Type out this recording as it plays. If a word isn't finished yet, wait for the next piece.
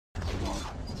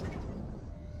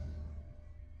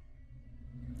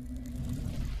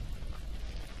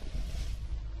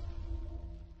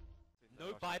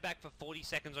Buyback for 40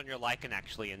 seconds on your Lycan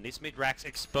actually, and this mid-rack's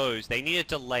exposed. They need a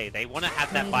delay. They want to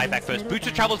have that buyback first. Boots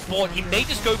of Travel's bought. He may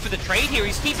just go for the trade here.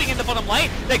 He's keeping in the bottom lane.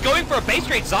 They're going for a base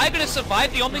trade. Zai going to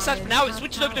survive the Omniscience for now. It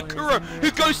switches over to Kuro, who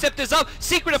goes Scepters up.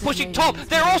 Secret are pushing top.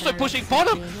 They're also pushing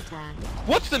bottom.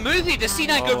 What's the move here? Does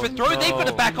C9 go for throw? No. They've got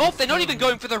to back off. They're not even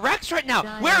going for the racks right now.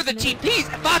 Where are the TPs?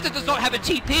 Vata does not have a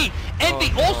TP.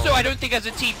 Envy also, I don't think, has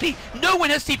a TP. No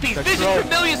one has TPs. Vision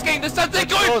Familiar's getting the stuns. They're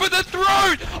going for the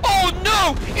throne. Oh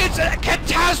no! It's a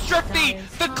catastrophe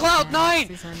for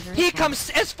Cloud9. Here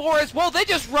comes S4 as well. They're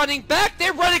just running back.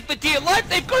 They're running for dear life.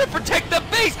 They've got to protect the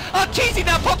base. Arteezy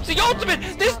now pops the ultimate.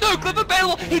 There's no clip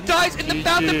available. He dies in the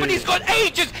fountain, but he's got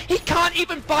ages. He can't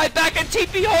even buy back and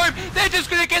TP home. They're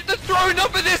just going to get the throne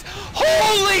up for this.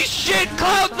 Holy shit!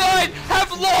 Cloud9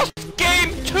 have lost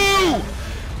game 2.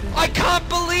 I can't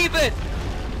believe it.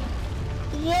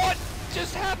 What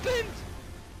just happened?